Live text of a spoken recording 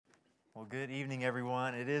Well, good evening,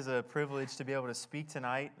 everyone. It is a privilege to be able to speak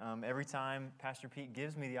tonight. Every time Pastor Pete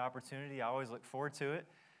gives me the opportunity, I always look forward to it.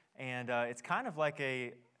 And it's kind of like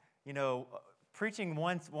preaching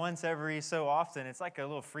once every so often. It's like a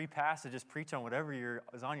little free pass to just preach on whatever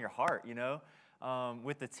is on your heart,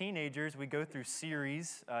 With the teenagers, we go through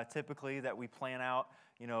series, typically, that we plan out,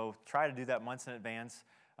 try to do that months in advance.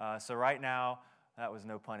 So right now, that was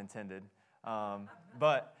no pun intended.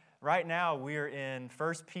 But right now, we're in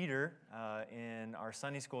 1 Peter in our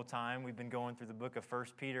Sunday school time. We've been going through the book of 1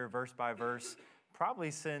 Peter verse by verse,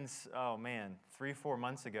 probably since, 3-4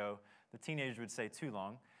 months ago. The teenagers would say too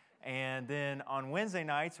long. And then on Wednesday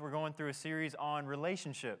nights, we're going through a series on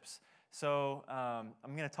relationships. So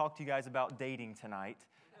I'm going to talk to you guys about dating tonight,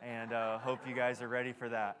 and hope you guys are ready for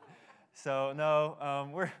that. So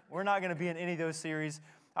no, we're not going to be in any of those series.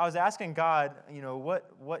 I was asking God,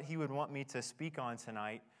 what He would want me to speak on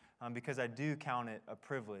tonight. Because I do count it a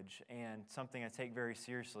privilege and something I take very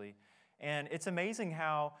seriously. And it's amazing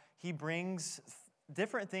how He brings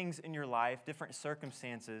different things in your life, different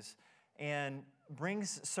circumstances, and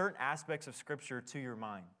brings certain aspects of Scripture to your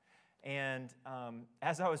mind. And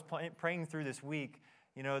as I was praying through this week,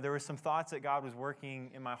 there were some thoughts that God was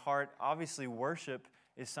working in my heart. Obviously, worship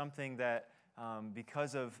is something that,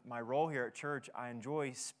 because of my role here at church, I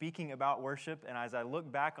enjoy speaking about worship. And as I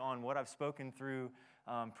look back on what I've spoken through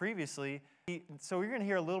previously. So we're going to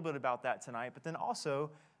hear a little bit about that tonight, but then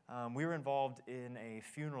also we were involved in a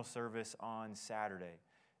funeral service on Saturday.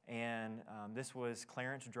 And this was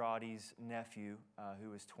Clarence Drawdy's nephew, who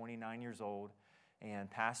was 29 years old and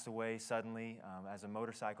passed away suddenly as a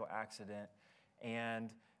motorcycle accident.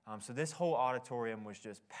 And so this whole auditorium was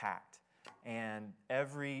just packed. And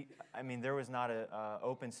there was not an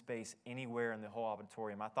open space anywhere in the whole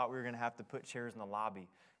auditorium. I thought we were going to have to put chairs in the lobby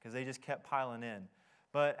because they just kept piling in.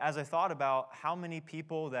 But as I thought about how many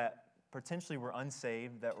people that potentially were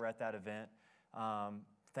unsaved that were at that event,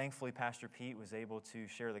 thankfully Pastor Pete was able to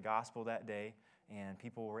share the gospel that day, and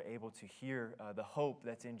people were able to hear the hope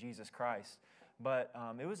that's in Jesus Christ. But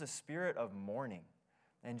it was a spirit of mourning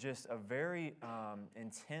and just a very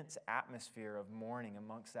intense atmosphere of mourning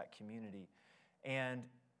amongst that community. And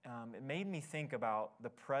it made me think about the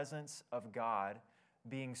presence of God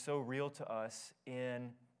being so real to us in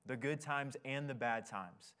the good times and the bad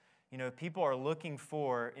times. People are looking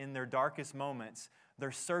for, in their darkest moments,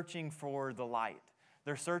 they're searching for the light.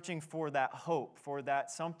 They're searching for that hope, for that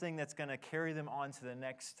something that's going to carry them on to the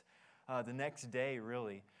next day,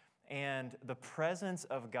 really. And the presence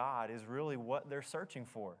of God is really what they're searching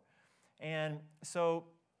for. And so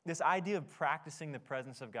this idea of practicing the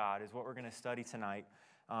presence of God is what we're going to study tonight.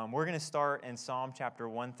 We're going to start in Psalm chapter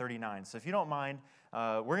 139. So if you don't mind,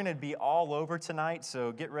 we're going to be all over tonight,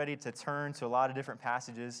 so get ready to turn to a lot of different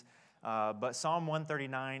passages. But Psalm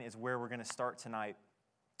 139 is where we're going to start tonight.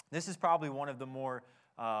 This is probably one of the more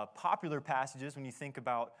popular passages when you think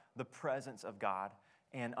about the presence of God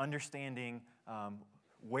and understanding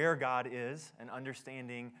where God is and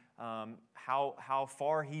understanding how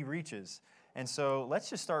far He reaches. And so let's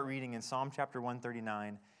just start reading in Psalm chapter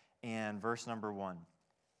 139 and verse number 1.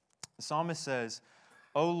 The psalmist says,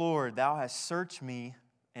 "O Lord, thou hast searched me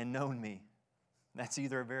and known me." That's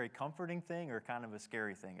either a very comforting thing or kind of a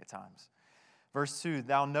scary thing at times. Verse 2,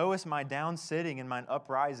 "Thou knowest my down sitting and mine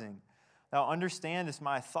uprising. Thou understandest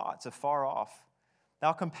my thoughts afar off.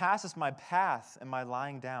 Thou compassest my path and my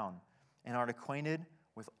lying down, and art acquainted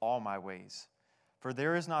with all my ways. For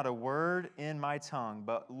there is not a word in my tongue,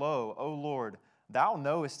 but lo, O Lord, thou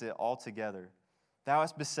knowest it altogether. Thou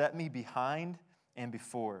hast beset me behind and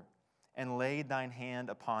before, and laid thine hand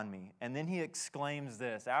upon me." And then he exclaims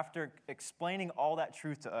this. After explaining all that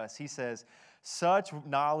truth to us, he says, "Such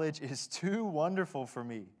knowledge is too wonderful for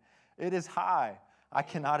me. It is high. I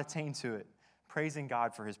cannot attain to it." Praising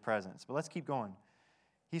God for His presence. But let's keep going.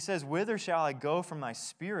 He says, "Whither shall I go from thy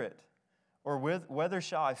spirit? Or whither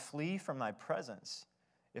shall I flee from thy presence?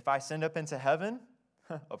 If I send up into heaven,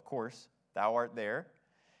 of course, thou art there.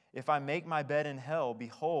 If I make my bed in hell,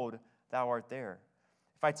 behold, thou art there.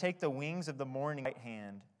 If I take the wings of the morning, right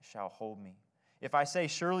hand shall hold me. If I say,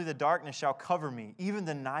 surely the darkness shall cover me, even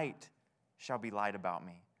the night shall be light about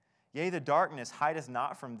me. Yea, the darkness hideth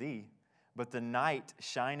not from thee, but the night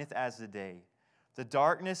shineth as the day. The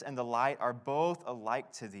darkness and the light are both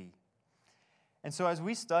alike to thee." And so as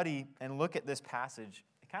we study and look at this passage,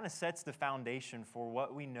 it kind of sets the foundation for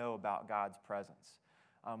what we know about God's presence.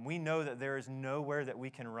 We know that there is nowhere that we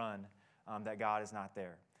can run that God is not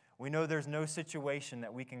there. We know there's no situation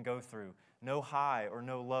that we can go through, no high or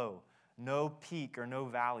no low, no peak or no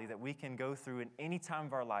valley that we can go through in any time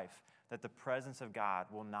of our life that the presence of God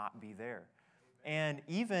will not be there. And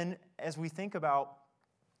even as we think about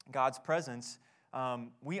God's presence,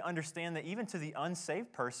 we understand that even to the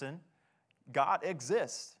unsaved person, God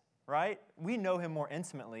exists, right? We know him more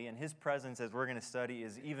intimately, and his presence, as we're going to study,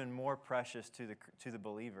 is even more precious to the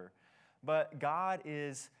believer. But God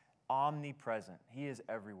is omnipresent. He is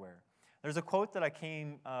everywhere. There's a quote that I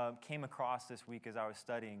came across this week as I was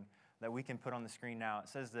studying that we can put on the screen now. It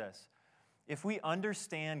says this: if we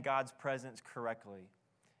understand God's presence correctly,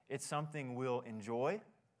 it's something we'll enjoy,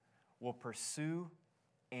 we'll pursue,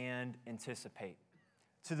 and anticipate.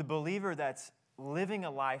 To the believer that's living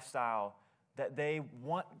a lifestyle that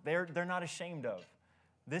they're not ashamed of.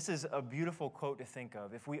 This is a beautiful quote to think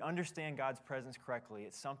of. If we understand God's presence correctly,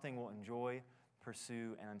 it's something we'll enjoy,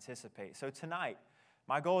 pursue, and anticipate. So tonight,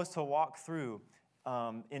 my goal is to walk through,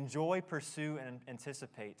 enjoy, pursue, and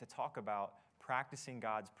anticipate, to talk about practicing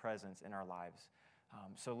God's presence in our lives.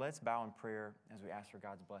 So let's bow in prayer as we ask for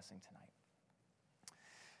God's blessing tonight.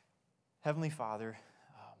 Heavenly Father,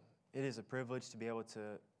 it is a privilege to be able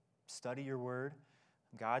to study your word,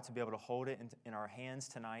 God, to be able to hold it in our hands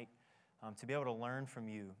tonight, to be able to learn from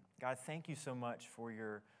you. God, thank you so much for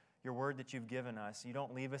your word that you've given us. You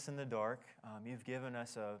don't leave us in the dark. You've given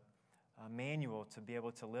us a manual to be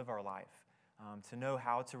able to live our life, to know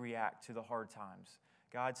how to react to the hard times.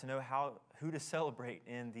 God, to know who to celebrate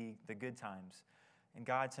in the good times. And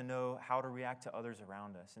God, to know how to react to others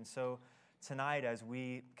around us. And so tonight, as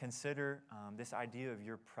we consider this idea of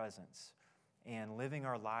your presence and living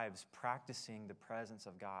our lives practicing the presence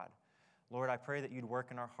of God, Lord, I pray that you'd work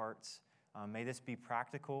in our hearts. May this be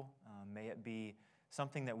practical. May it be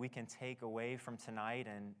something that we can take away from tonight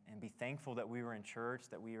and be thankful that we were in church,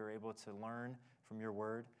 that we were able to learn from your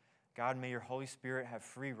word. God, may your Holy Spirit have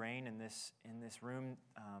free reign in this room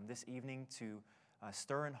this evening to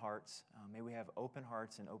stir in hearts. May we have open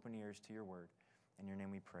hearts and open ears to your word. In your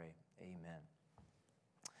name we pray. Amen.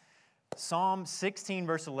 Psalm 16,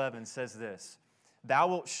 verse 11 says this: "Thou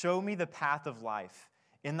wilt show me the path of life.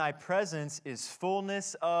 In thy presence is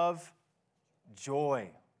fullness of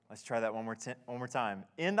joy." Let's try that one more time.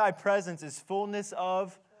 In thy presence is fullness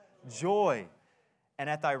of joy, and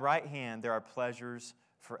at thy right hand there are pleasures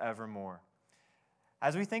forevermore.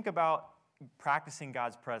 As we think about practicing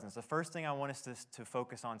God's presence, the first thing I want us to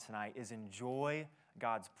focus on tonight is enjoy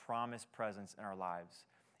God's promised presence in our lives.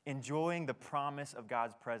 Enjoying the promise of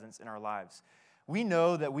God's presence in our lives. We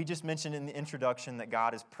know that we just mentioned in the introduction that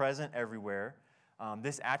God is present everywhere.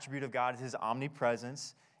 This attribute of God is his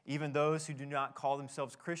omnipresence. Even those who do not call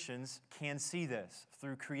themselves Christians can see this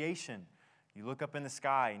through creation. You look up in the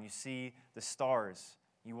sky and you see the stars.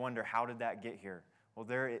 You wonder, how did that get here? Well,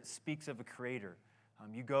 there it speaks of a creator.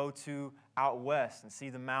 You go to out west and see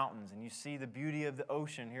the mountains, and you see the beauty of the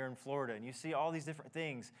ocean here in Florida, and you see all these different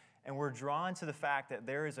things, and we're drawn to the fact that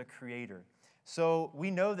there is a creator. So we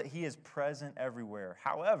know that he is present everywhere.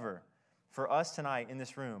 However, for us tonight in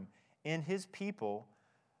this room, in his people,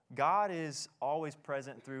 God is always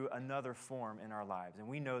present through another form in our lives, and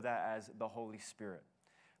we know that as the Holy Spirit.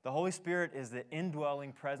 The Holy Spirit is the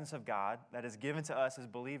indwelling presence of God that is given to us as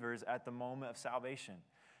believers at the moment of salvation.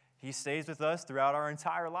 He stays with us throughout our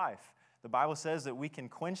entire life. The Bible says that we can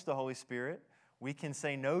quench the Holy Spirit, we can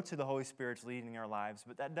say no to the Holy Spirit's leading our lives,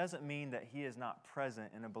 but that doesn't mean that he is not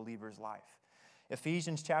present in a believer's life.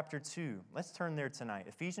 Ephesians chapter 2, let's turn there tonight.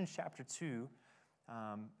 Ephesians chapter 2,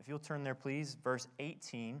 if you'll turn there please, verse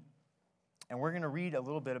 18. And we're going to read a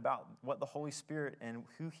little bit about what the Holy Spirit and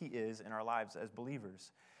who he is in our lives as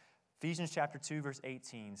believers. Ephesians chapter 2, verse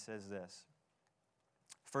 18 says this: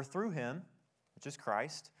 "For through him," which is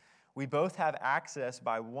Christ, "we both have access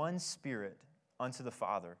by one Spirit unto the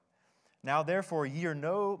Father. Now therefore ye are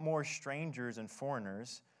no more strangers and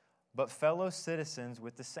foreigners, but fellow citizens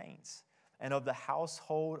with the saints, and of the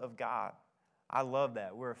household of God." I love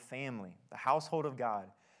that. We're a family, the household of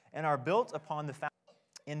God, "and are built upon the foundation,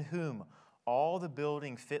 in whom all the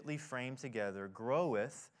building fitly framed together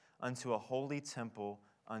groweth unto a holy temple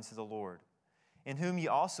unto the Lord, in whom ye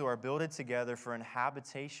also are builded together for an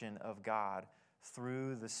habitation of God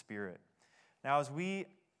through the Spirit." Now, as we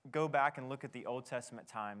go back and look at the Old Testament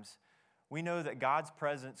times, we know that God's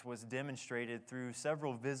presence was demonstrated through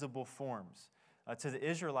several visible forms. To the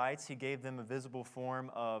Israelites, he gave them a visible form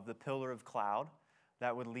of the pillar of cloud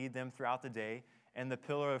that would lead them throughout the day, and the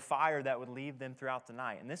pillar of fire that would lead them throughout the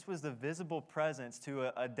night. And this was the visible presence to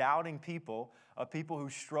a doubting people, a people who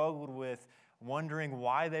struggled with wondering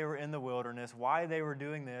why they were in the wilderness, why they were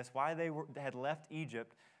doing this, why they had left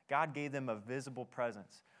Egypt. God gave them a visible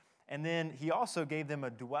presence. And then he also gave them a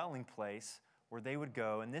dwelling place where they would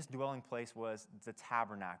go, and this dwelling place was the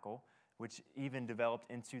tabernacle, which even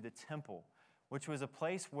developed into the temple, which was a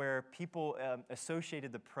place where people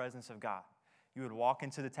associated the presence of God. You would walk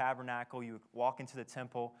into the tabernacle, you would walk into the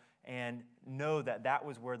temple, and know that that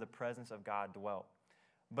was where the presence of God dwelt.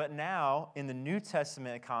 But now, in the New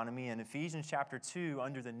Testament economy, in Ephesians chapter 2,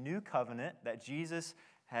 under the new covenant that Jesus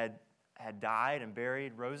had died and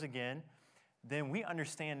buried, rose again, then we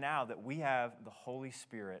understand now that we have the Holy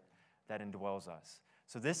Spirit that indwells us.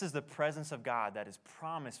 So this is the presence of God that is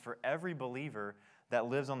promised for every believer that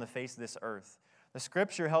lives on the face of this earth. The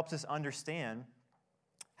Scripture helps us understand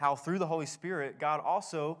how through the Holy Spirit, God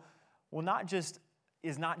also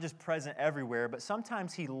is not just present everywhere, but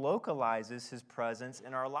sometimes He localizes His presence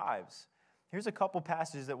in our lives. Here's a couple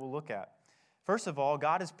passages that we'll look at. First of all,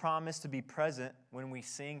 God has promised to be present when we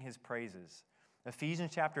sing His praises.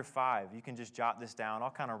 Ephesians chapter 5, you can just jot this down. I'll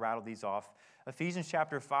kind of rattle these off. Ephesians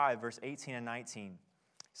chapter 5, verse 18 and 19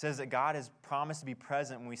 says that God has promised to be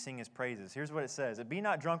present when we sing His praises. Here's what it says. Be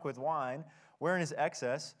not drunk with wine, wherein is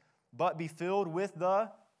excess, but be filled with the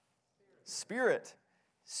Spirit,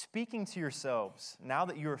 speaking to yourselves, now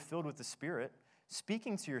that you are filled with the Spirit,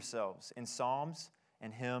 speaking to yourselves in psalms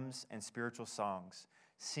and hymns and spiritual songs,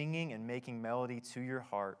 singing and making melody to your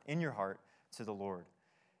heart, in your heart, to the Lord.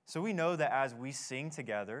 So we know that as we sing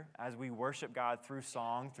together, as we worship God through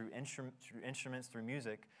song, through instruments, through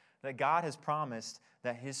music, that God has promised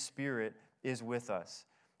that His Spirit is with us.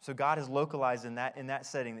 So God has localized in that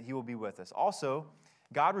setting that He will be with us. Also,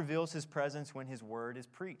 God reveals His presence when His word is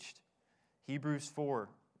preached. Hebrews 4,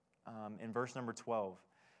 in verse number 12,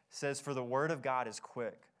 says, "For the word of God is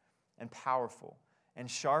quick and powerful and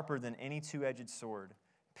sharper than any two-edged sword,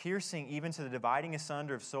 piercing even to the dividing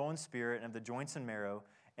asunder of soul and spirit and of the joints and marrow,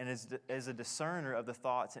 and is a discerner of the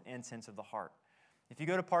thoughts and intents of the heart." If you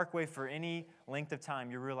go to Parkway for any length of time,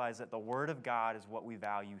 you realize that the Word of God is what we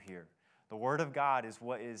value here. The Word of God is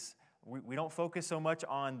what is, we don't focus so much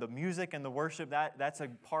on the music and the worship. That's a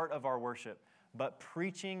part of our worship. But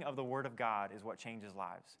preaching of the Word of God is what changes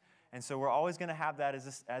lives. And so we're always going to have that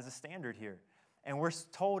as a standard here. And we're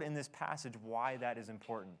told in this passage why that is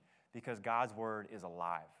important. Because God's Word is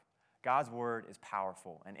alive. God's Word is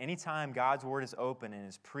powerful. And anytime God's Word is open and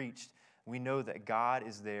is preached, we know that God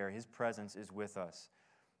is there. His presence is with us.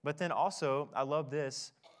 But then also, I love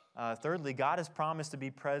this. Thirdly, God has promised to be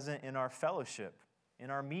present in our fellowship, in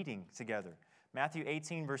our meeting together. Matthew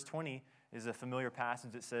 18, verse 20 is a familiar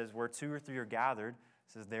passage that says, "Where 2 or 3 are gathered,"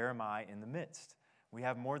 it says, "there am I in the midst." We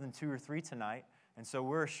have more than 2 or 3 tonight. And so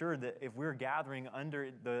we're assured that if we're gathering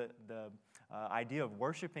under the idea of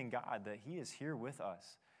worshiping God, that He is here with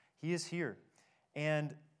us. He is here.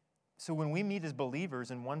 And so when we meet as believers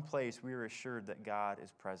in one place, we are assured that God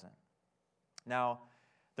is present. Now,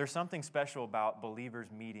 there's something special about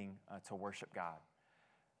believers meeting to worship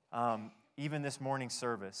God. Even this morning's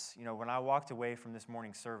service, when I walked away from this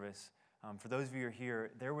morning's service, for those of you who are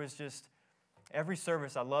here, there was just every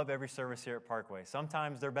service. I love every service here at Parkway.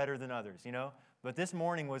 Sometimes they're better than others, But this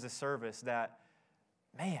morning was a service that,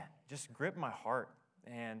 man, just gripped my heart.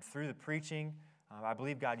 And through the preaching, I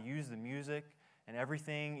believe God used the music and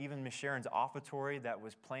everything, even Miss Sharon's offertory that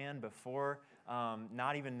was planned before,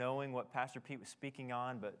 not even knowing what Pastor Pete was speaking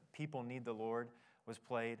on, but People Need the Lord was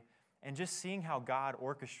played. And just seeing how God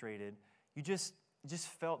orchestrated, you just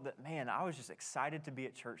felt that, man, I was just excited to be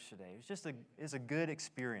at church today. It was a good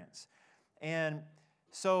experience. And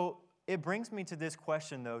so it brings me to this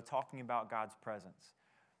question, though, talking about God's presence.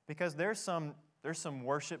 Because there's some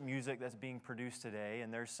worship music that's being produced today,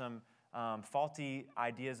 and there's some faulty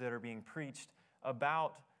ideas that are being preached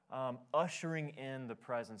about ushering in the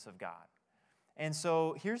presence of God. And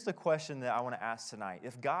so here's the question that I want to ask tonight.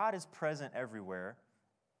 If God is present everywhere,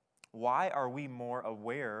 why are we more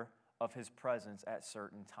aware of His presence at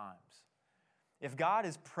certain times? If God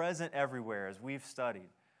is present everywhere, as we've studied,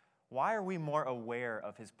 why are we more aware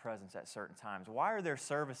of His presence at certain times? Why are there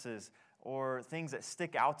services or things that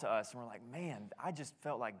stick out to us and we're like, man, I just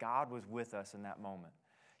felt like God was with us in that moment?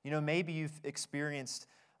 Maybe you've experienced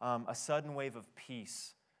a sudden wave of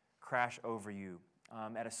peace crash over you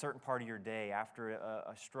at a certain part of your day after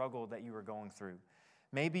a struggle that you were going through.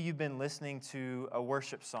 Maybe you've been listening to a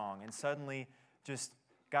worship song and suddenly just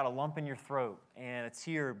got a lump in your throat and a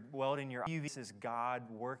tear welled in your eye. This is God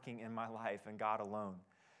working in my life and God alone.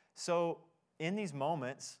 So in these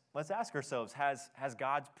moments, let's ask ourselves, has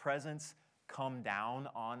God's presence come down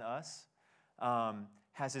on us?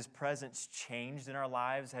 Has His presence changed in our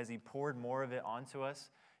lives? Has He poured more of it onto us?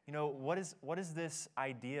 What is this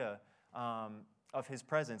idea of His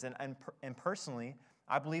presence? And personally,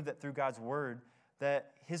 I believe that through God's Word,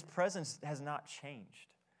 that His presence has not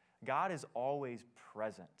changed. God is always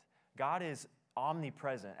present. God is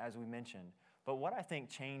omnipresent, as we mentioned. But what I think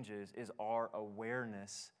changes is our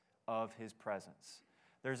awareness of his presence.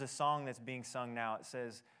 There's a song that's being sung now. It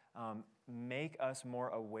says, make us more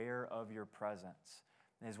aware of your presence,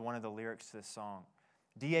 is one of the lyrics to this song.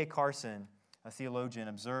 D.A. Carson, a theologian,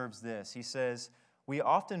 observes this. He says, we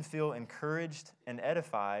often feel encouraged and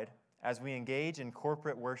edified as we engage in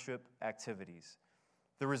corporate worship activities.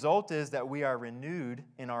 The result is that we are renewed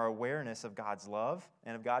in our awareness of God's love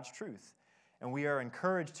and of God's truth, and we are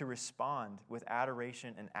encouraged to respond with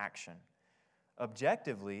adoration and action.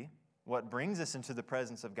 Objectively, what brings us into the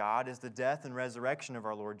presence of God is the death and resurrection of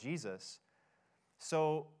our Lord Jesus.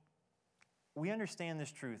 So we understand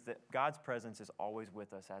this truth that God's presence is always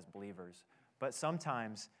with us as believers, but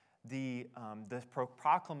sometimes the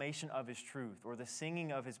proclamation of his truth or the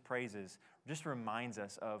singing of his praises just reminds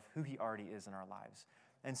us of who he already is in our lives.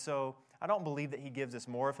 And so I don't believe that he gives us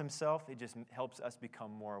more of himself. It just helps us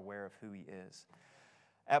become more aware of who he is.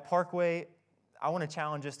 At Parkway, I want to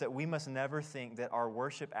challenge us that we must never think that our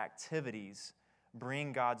worship activities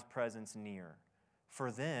bring God's presence near,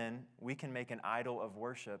 for then we can make an idol of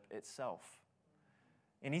worship itself.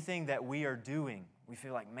 Anything that we are doing, we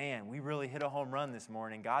feel like, man, we really hit a home run this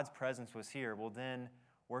morning. God's presence was here. Well, then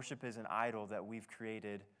worship is an idol that we've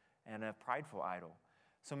created and a prideful idol.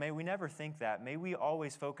 So may we never think that. May we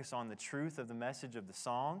always focus on the truth of the message of the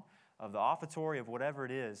song, of the offertory, of whatever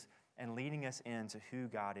it is, and leading us into who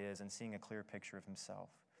God is and seeing a clear picture of himself.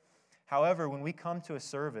 However, when we come to a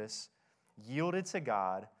service yielded to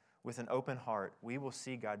God with an open heart, we will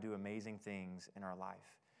see God do amazing things in our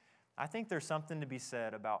life. I think there's something to be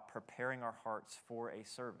said about preparing our hearts for a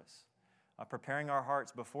service, preparing our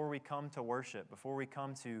hearts before we come to worship, before we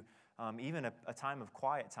come to even a time of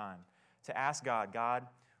quiet time, to ask God, God,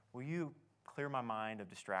 will you clear my mind of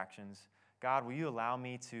distractions? God, will you allow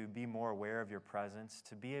me to be more aware of your presence,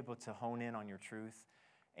 to be able to hone in on your truth?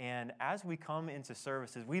 And as we come into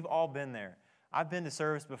services, we've all been there. I've been to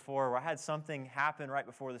service before where I had something happen right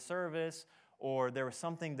before the service, or there was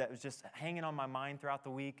something that was just hanging on my mind throughout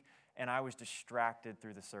the week, and I was distracted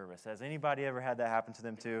through the service. Has anybody ever had that happen to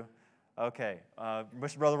them too? Okay.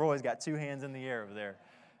 Mr. Brother Roy's got two hands in the air over there.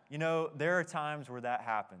 You know, there are times where that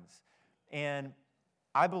happens. And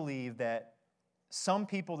I believe that some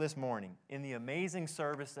people this morning, in the amazing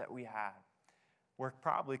service that we had, were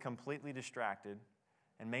probably completely distracted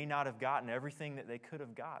and may not have gotten everything that they could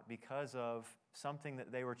have got because of something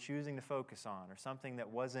that they were choosing to focus on or something that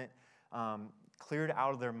wasn't cleared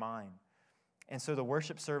out of their mind. And so the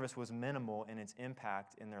worship service was minimal in its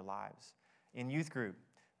impact in their lives. In youth group,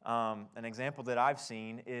 an example that I've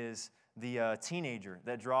seen is the teenager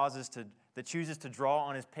that chooses to draw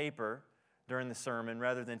on his paper during the sermon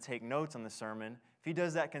rather than take notes on the sermon. If he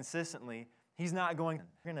does that consistently, he's not going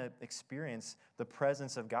to experience the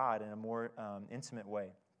presence of God in a more intimate way.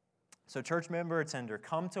 So church member, attender,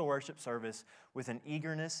 come to worship service with an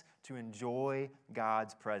eagerness to enjoy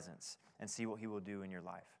God's presence and see what he will do in your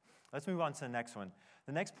life. Let's move on to the next one.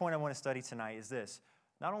 The next point I want to study tonight is this: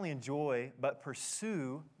 not only enjoy, but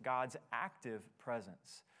pursue God's active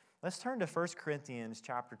presence. Let's turn to 1 Corinthians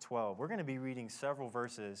chapter 12. We're going to be reading several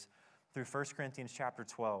verses through 1 Corinthians chapter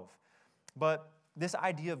 12. But this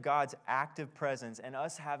idea of God's active presence and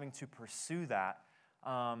us having to pursue that,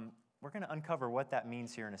 we're going to uncover what that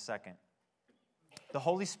means here in a second. The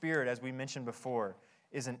Holy Spirit, as we mentioned before,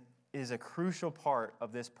 is a crucial part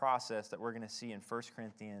of this process that we're going to see in 1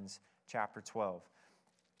 Corinthians chapter 12.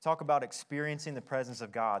 Talk about experiencing the presence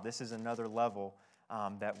of God. This is another level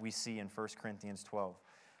that we see in 1 Corinthians 12.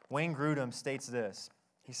 Wayne Grudem states this.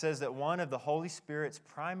 He says that one of the Holy Spirit's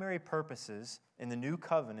primary purposes in the New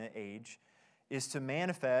Covenant age is to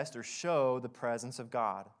manifest or show the presence of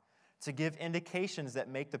God, to give indications that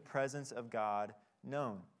make the presence of God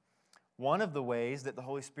known. One of the ways that the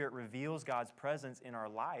Holy Spirit reveals God's presence in our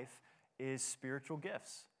life is spiritual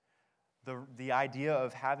gifts. The idea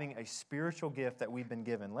of having a spiritual gift that we've been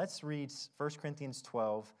given. Let's read 1 Corinthians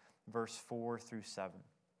 12, verse 4 through 7.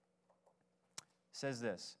 It says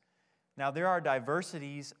this: Now there are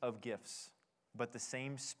diversities of gifts, but the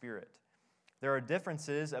same Spirit. There are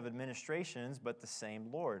differences of administrations, but the same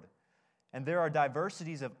Lord. And there are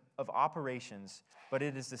diversities of operations, but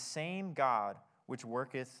it is the same God which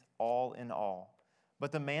worketh all in all.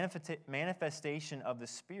 But the manifestation of the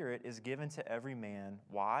Spirit is given to every man.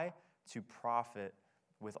 Why? To profit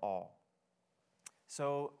with all.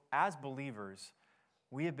 So as believers,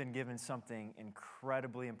 we have been given something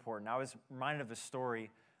incredibly important. I was reminded of a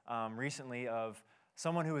story recently of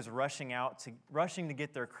someone who was rushing to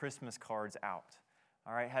get their Christmas cards out.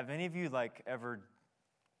 All right, have any of you ever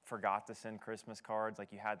forgot to send Christmas cards?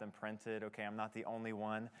 You had them printed? Okay, I'm not the only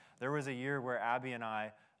one. There was a year where Abby and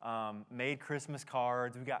I made Christmas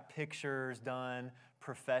cards. We got pictures done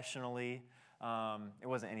professionally. It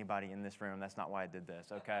wasn't anybody in this room. That's not why I did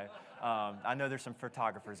this, okay? I know there's some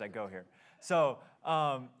photographers that go here. So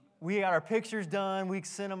we got our pictures done. We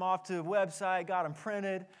sent them off to the website, got them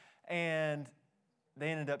printed, and they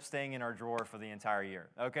ended up staying in our drawer for the entire year,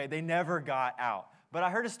 okay? They never got out. But I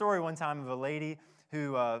heard a story one time of a lady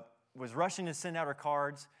who was rushing to send out her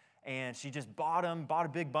cards, and she just bought a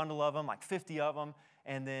big bundle of them, like 50 of them,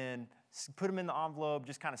 and then put them in the envelope,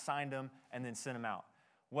 just kind of signed them, and then sent them out.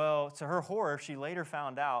 Well, to her horror, she later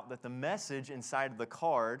found out that the message inside of the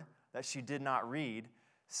card that she did not read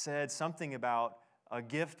said something about a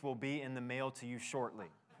gift will be in the mail to you shortly,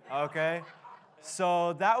 okay?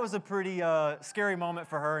 So that was a pretty scary moment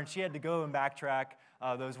for her, and she had to go and backtrack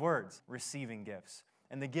those words, receiving gifts.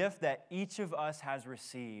 And the gift that each of us has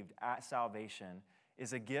received at salvation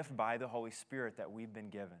is a gift by the Holy Spirit that we've been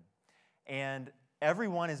given. And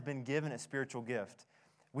everyone has been given a spiritual gift.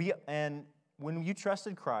 And when you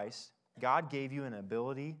trusted Christ, God gave you an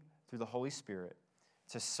ability through the Holy Spirit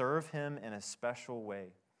to serve Him in a special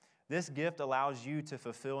way. This gift allows you to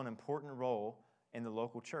fulfill an important role in the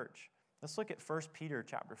local church. Let's look at 1 Peter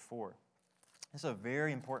chapter 4. This is a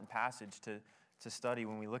very important passage to study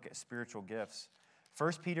when we look at spiritual gifts.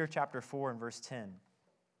 1 Peter chapter 4 and verse 10.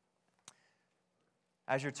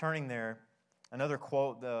 As you're turning there, another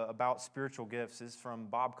quote about spiritual gifts is from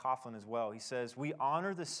Bob Coughlin as well. He says, "We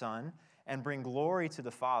honor the Son and bring glory to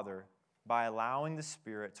the Father by allowing the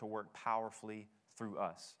Spirit to work powerfully through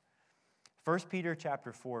us." 1 Peter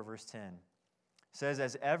chapter 4, verse 10 says,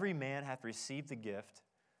 "As every man hath received the gift,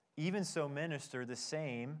 even so minister the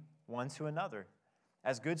same one to another,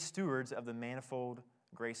 as good stewards of the manifold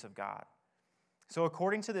grace of God." So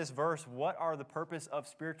according to this verse, what are the purpose of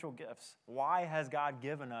spiritual gifts? Why has God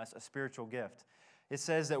given us a spiritual gift? It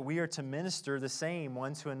says that we are to minister the same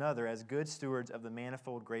one to another as good stewards of the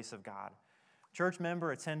manifold grace of God. Church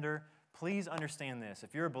member, attender, please understand this.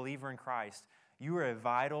 If you're a believer in Christ, you are a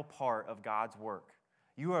vital part of God's work.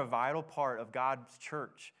 You are a vital part of God's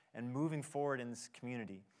church and moving forward in this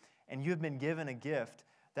community. And you have been given a gift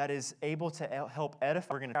that is able to help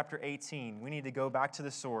edify. We're going to chapter 18. We need to go back to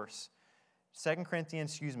the source. 2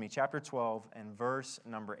 Corinthians, chapter 12 and verse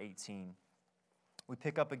number 18. We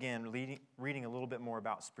pick up again reading a little bit more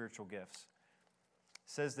about spiritual gifts. It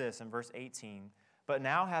says this in verse 18, "But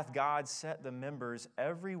now hath God set the members,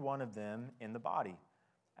 every one of them, in the body,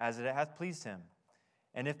 as it hath pleased him.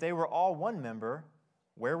 And if they were all one member,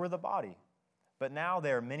 where were the body? But now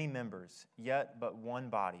there are many members, yet but one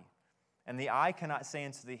body. And the eye cannot say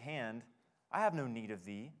unto the hand, I have no need of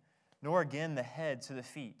thee, nor again the head to the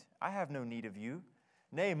feet, I have no need of you.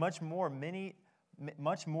 Nay, much more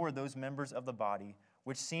those members of the body,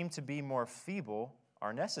 which seem to be more feeble,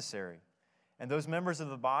 are necessary. And those members of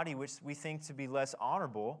the body which we think to be less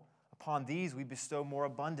honorable, upon these we bestow more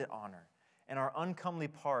abundant honor. And our uncomely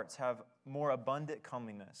parts have more abundant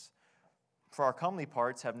comeliness. For our comely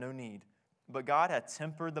parts have no need. But God hath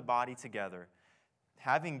tempered the body together,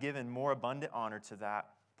 having given more abundant honor to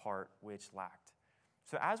that part which lacked."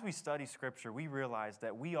 So as we study Scripture, we realize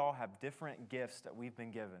that we all have different gifts that we've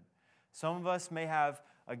been given. Some of us may have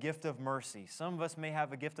a gift of mercy. Some of us may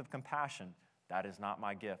have a gift of compassion. That is not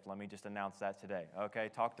my gift. Let me just announce that today. Okay,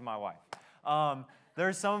 talk to my wife.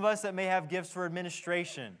 There's some of us that may have gifts for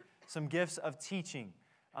administration, some gifts of teaching.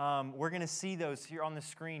 We're going to see those here on the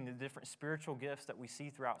screen, the different spiritual gifts that we see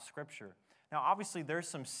throughout Scripture. Now, obviously, there's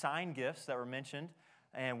some sign gifts that were mentioned,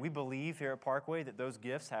 and we believe here at Parkway that those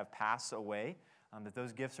gifts have passed away, that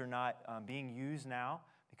those gifts are not being used now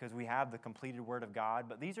because we have the completed Word of God.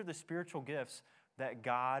 But these are the spiritual gifts that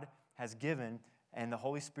God has given and the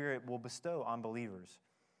Holy Spirit will bestow on believers.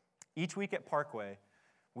 Each week at Parkway,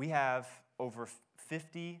 we have over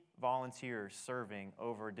 50 volunteers serving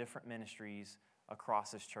over different ministries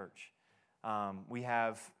across this church. We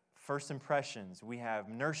have First Impressions, we have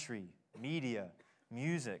nursery, media,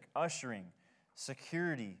 music, ushering,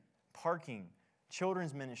 security, parking,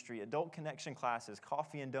 children's ministry, adult connection classes,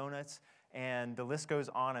 coffee and donuts, and the list goes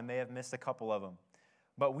on. I may have missed a couple of them.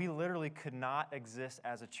 But we literally could not exist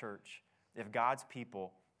as a church if God's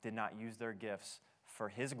people did not use their gifts for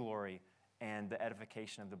His glory and the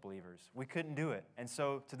edification of the believers. We couldn't do it. And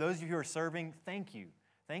so to those of you who are serving, thank you.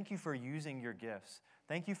 Thank you for using your gifts.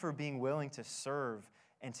 Thank you for being willing to serve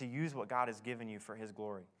and to use what God has given you for His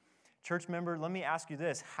glory. Church member, let me ask you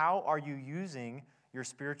this. How are you using your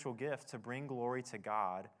spiritual gift to bring glory to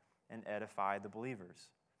God and edify the believers?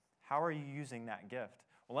 How are you using that gift?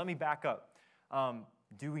 Well, let me back up.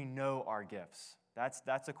 Do we know our gifts?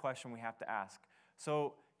 That's a question we have to ask.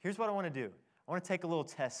 So here's what I want to do. I want to take a little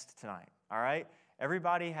test tonight, all right?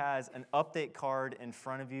 everybody has an update card in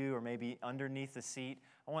front of you or maybe underneath the seat.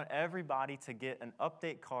 I want everybody to get an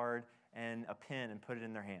update card and a pen and put it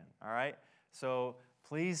in their hand, all right? So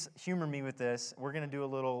please humor me with this. We're going to do a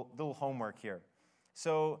little homework here.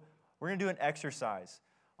 So we're going to do an exercise.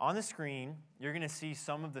 On the screen, you're going to see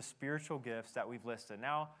some of the spiritual gifts that we've listed.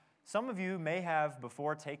 Now, some of you may have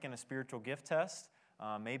before taken a spiritual gift test.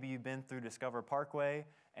 Maybe you've been through Discover Parkway,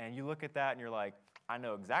 and you look at that and you're like, I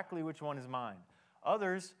know exactly which one is mine.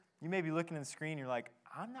 Others, you may be looking at the screen and you're like,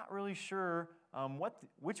 I'm not really sure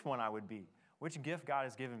which one I would be, which gift God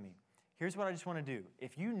has given me. Here's what I just want to do.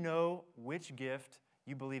 If you know which gift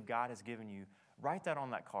you believe God has given you, write that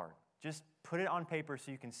on that card. Just put it on paper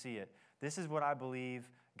so you can see it. This is what I believe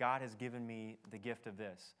God has given me, the gift of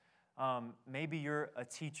this. Maybe you're a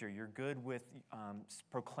teacher. You're good with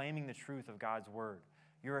proclaiming the truth of God's word.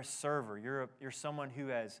 You're a server. You're someone who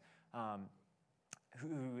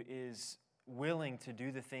is willing to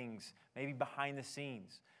do the things, maybe behind the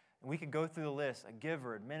scenes. And we could go through the list: a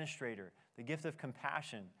giver, administrator, the gift of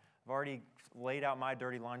compassion. I've already laid out my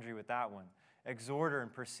dirty laundry with that one. Exhorter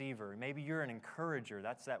and perceiver. Maybe you're an encourager.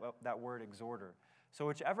 That's that word, exhorter. So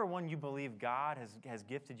whichever one you believe God has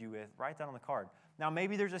gifted you with, write that on the card. Now,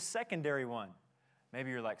 maybe there's a secondary one.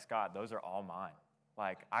 Maybe you're like, Scott, those are all mine.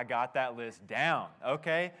 Like, I got that list down,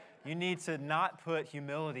 okay? You need to not put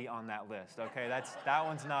humility on that list, okay? That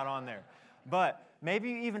one's not on there. But maybe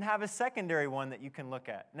you even have a secondary one that you can look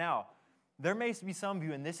at. Now, there may be some of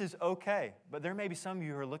you, and this is okay, but there may be some of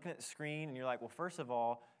you who are looking at the screen and you're like, well, first of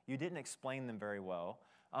all, you didn't explain them very well.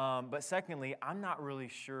 But secondly, I'm not really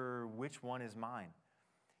sure which one is mine.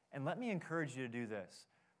 And let me encourage you to do this.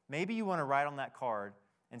 Maybe you want to write on that card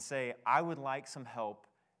and say, I would like some help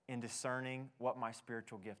in discerning what my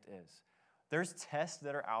spiritual gift is. There's tests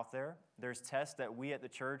that are out there. There's tests that we at the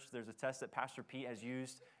church, there's a test that Pastor Pete has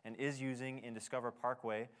used and is using in Discover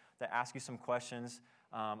Parkway that asks you some questions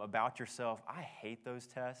about yourself. I hate those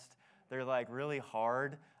tests. They're like really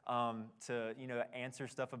hard to answer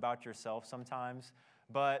stuff about yourself sometimes,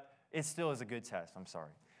 but it still is a good test. I'm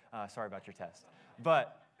sorry. Sorry about your test.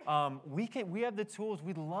 But we have the tools.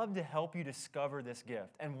 We'd love to help you discover this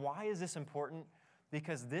gift. And why is this important?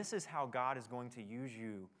 Because this is how God is going to use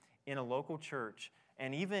you in a local church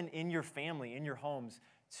and even in your family, in your homes,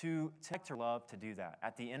 to love to do that.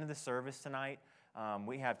 At the end of the service tonight,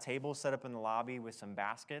 we have tables set up in the lobby with some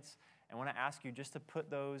baskets. And I want to ask you just to put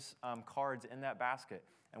those cards in that basket.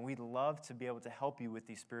 And we'd love to be able to help you with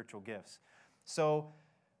these spiritual gifts. So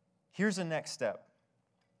here's the next step.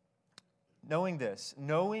 Knowing this,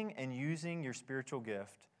 knowing and using your spiritual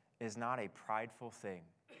gift is not a prideful thing.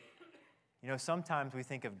 Sometimes we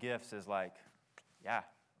think of gifts as like, yeah,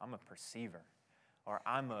 I'm a perceiver, or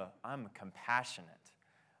I'm compassionate.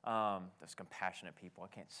 Those compassionate people, I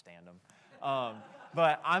can't stand them.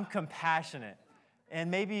 But I'm compassionate. And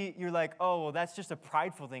maybe you're like, oh, well, that's just a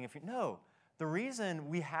prideful thing. No, the reason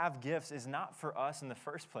we have gifts is not for us in the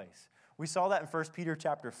first place. We saw that in 1 Peter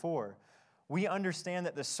chapter 4. We understand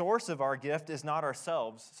that the source of our gift is not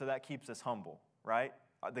ourselves, so that keeps us humble, right?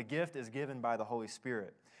 The gift is given by the Holy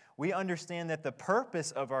Spirit. We understand that the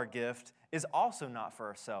purpose of our gift is also not for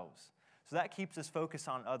ourselves, so that keeps us focused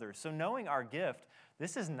on others. So knowing our gift,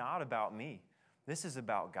 this is not about me. This is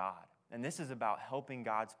about God, and this is about helping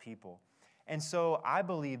God's people. And so I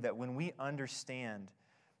believe that when we understand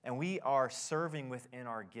and we are serving within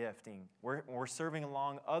our gifting, we're serving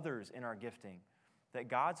along others in our gifting, that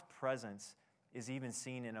God's presence is even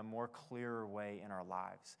seen in a more clearer way in our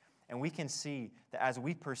lives. And we can see that as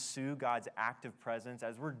we pursue God's active presence,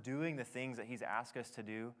 as we're doing the things that He's asked us to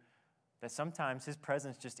do, that sometimes His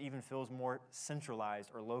presence just even feels more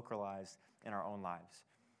centralized or localized in our own lives.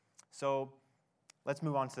 So let's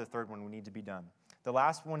move on to the third one. We need to be done. The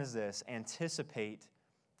last one is this: anticipate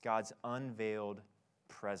God's unveiled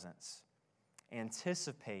presence.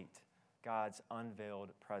 Anticipate God's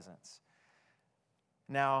unveiled presence.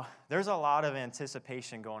 Now, there's a lot of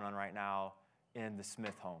anticipation going on right now in the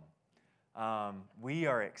Smith home. We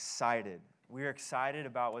are excited. We are excited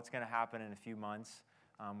about what's going to happen in a few months.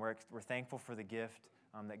 We're thankful for the gift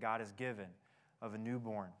that God has given of a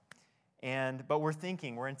newborn. But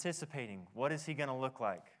we're anticipating, what is he going to look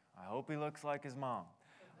like? I hope he looks like his mom.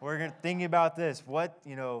 We're thinking about this.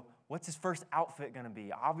 What's his first outfit going to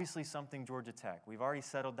be? Obviously something Georgia Tech. We've already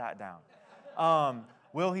settled that down.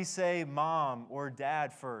 Will he say mom or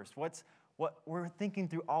dad first? We're thinking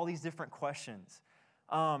through all these different questions.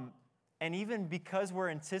 And even because we're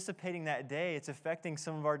anticipating that day, it's affecting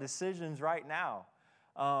some of our decisions right now.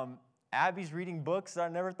 Abby's reading books that I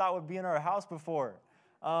never thought would be in our house before.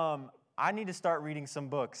 I need to start reading some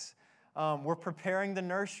books. We're preparing the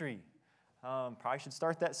nursery. Probably should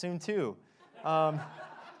start that soon too.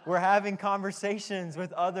 We're having conversations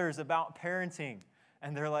with others about parenting,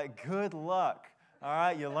 and they're like, good luck. All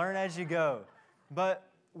right, you learn as you go. But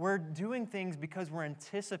we're doing things because we're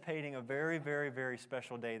anticipating a very, very, very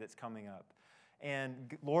special day that's coming up.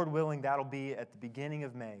 And Lord willing, that'll be at the beginning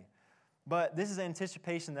of May. But this is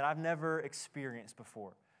anticipation that I've never experienced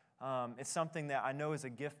before. It's something that I know is a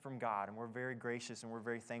gift from God, and we're very gracious and we're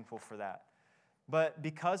very thankful for that. But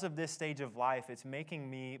because of this stage of life, it's making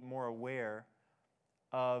me more aware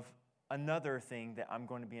of another thing that I'm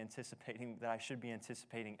going to be anticipating, that I should be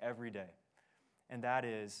anticipating every day. And that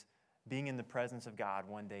is being in the presence of God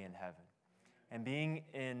one day in heaven. And being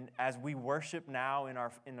in, as we worship now in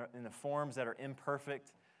the forms that are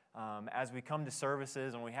imperfect, as we come to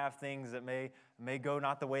services and we have things that may go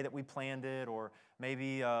not the way that we planned it, or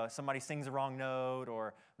maybe somebody sings the wrong note,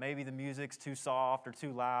 or maybe the music's too soft or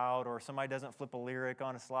too loud, or somebody doesn't flip a lyric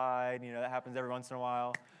on a slide. That happens every once in a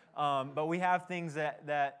while. But we have things that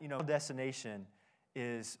destination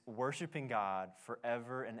is worshiping God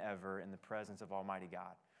forever and ever in the presence of Almighty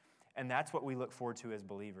God. And that's what we look forward to as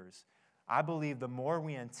believers. I believe the more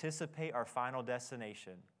we anticipate our final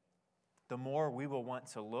destination, the more we will want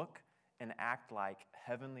to look and act like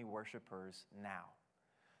heavenly worshipers now.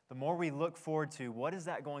 The more we look forward to what is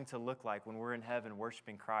that going to look like when we're in heaven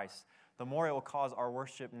worshiping Christ, the more it will cause our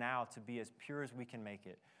worship now to be as pure as we can make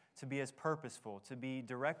it, to be as purposeful, to be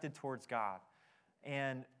directed towards God.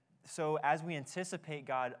 And so as we anticipate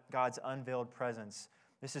God's unveiled presence,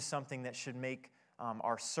 this is something that should make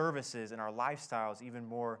our services and our lifestyles even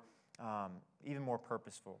more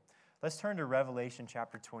purposeful. Let's turn to Revelation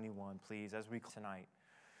chapter 21, please, as we tonight.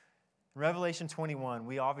 In Revelation 21,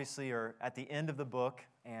 we obviously are at the end of the book,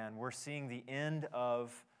 and we're seeing the end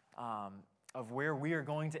of where we are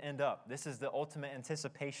going to end up. This is the ultimate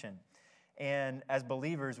anticipation. And as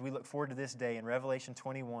believers, we look forward to this day. In Revelation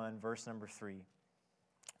 21, verse number 3, it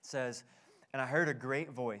says, "And I heard a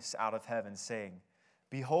great voice out of heaven saying,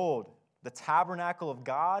 'Behold, the tabernacle of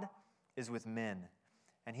God is with men,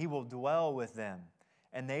 and he will dwell with them,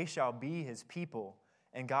 and they shall be his people,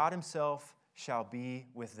 and God himself shall be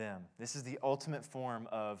with them.'" This is the ultimate form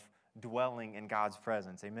of dwelling in God's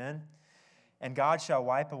presence. Amen? "And God shall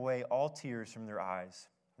wipe away all tears from their eyes,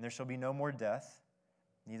 and there shall be no more death,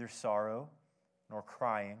 neither sorrow nor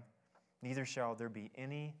crying, neither shall there be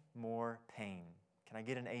any more pain." Can I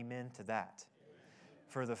get an amen to that? Amen.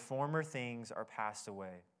 "For the former things are passed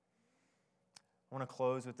away." I want to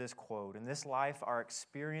close with this quote. In this life, our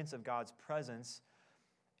experience of God's presence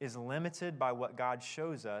is limited by what God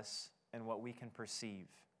shows us and what we can perceive.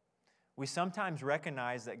 We sometimes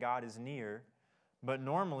recognize that God is near, but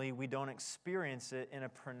normally we don't experience it in a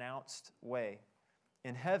pronounced way.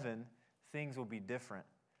 In heaven, things will be different.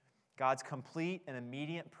 God's complete and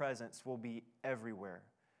immediate presence will be everywhere,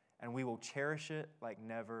 and we will cherish it like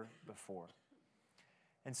never before.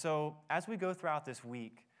 And so, as we go throughout this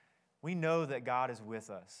week, we know that God is with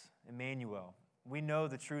us, Emmanuel. We know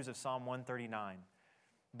the truths of Psalm 139.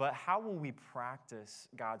 But how will we practice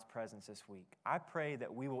God's presence this week? I pray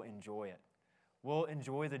that we will enjoy it. We'll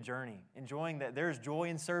enjoy the journey, enjoying that there's joy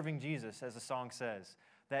in serving Jesus, as the song says,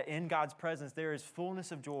 that in God's presence there is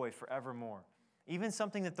fullness of joy forevermore. Even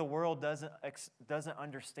something that the world doesn't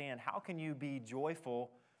understand. How can you be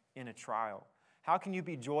joyful in a trial? How can you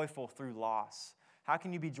be joyful through loss? How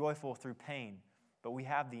can you be joyful through pain? But we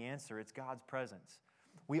have the answer. It's God's presence.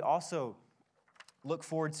 We also look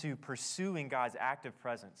forward to pursuing God's active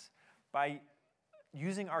presence by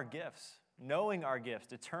using our gifts, knowing our gifts,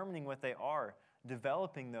 determining what they are,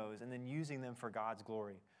 developing those, and then using them for God's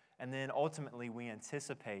glory. And then ultimately we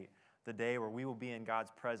anticipate the day where we will be in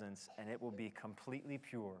God's presence and it will be completely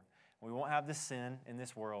pure. We won't have the sin in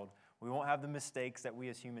this world. We won't have the mistakes that we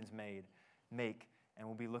as humans make, and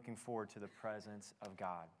we'll be looking forward to the presence of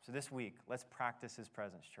God. So this week, let's practice His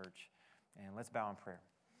presence, church, and let's bow in prayer.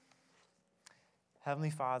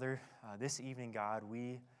 Heavenly Father, this evening, God,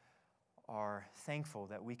 we are thankful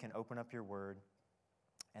that we can open up your word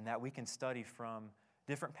and that we can study from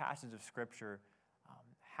different passages of Scripture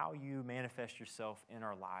how you manifest yourself in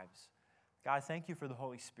our lives. God, thank you for the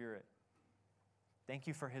Holy Spirit. Thank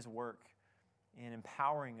you for His work in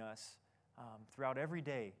empowering us throughout every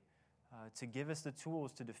day to give us the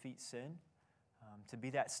tools to defeat sin, to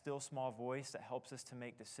be that still small voice that helps us to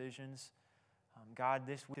make decisions. God,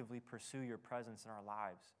 this week we pursue your presence in our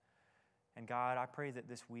lives. And God, I pray that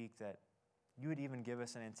this week that you would even give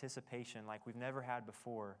us an anticipation like we've never had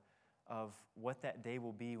before of what that day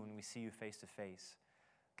will be when we see you face to face.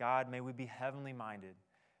 God, may we be heavenly minded.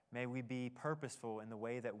 May we be purposeful in the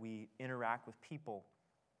way that we interact with people.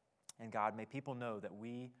 And God, may people know that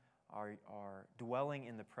we are dwelling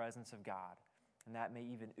in the presence of God, and that may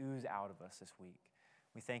even ooze out of us this week.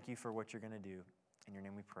 We thank you for what you're going to do. In your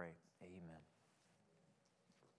name we pray. Amen.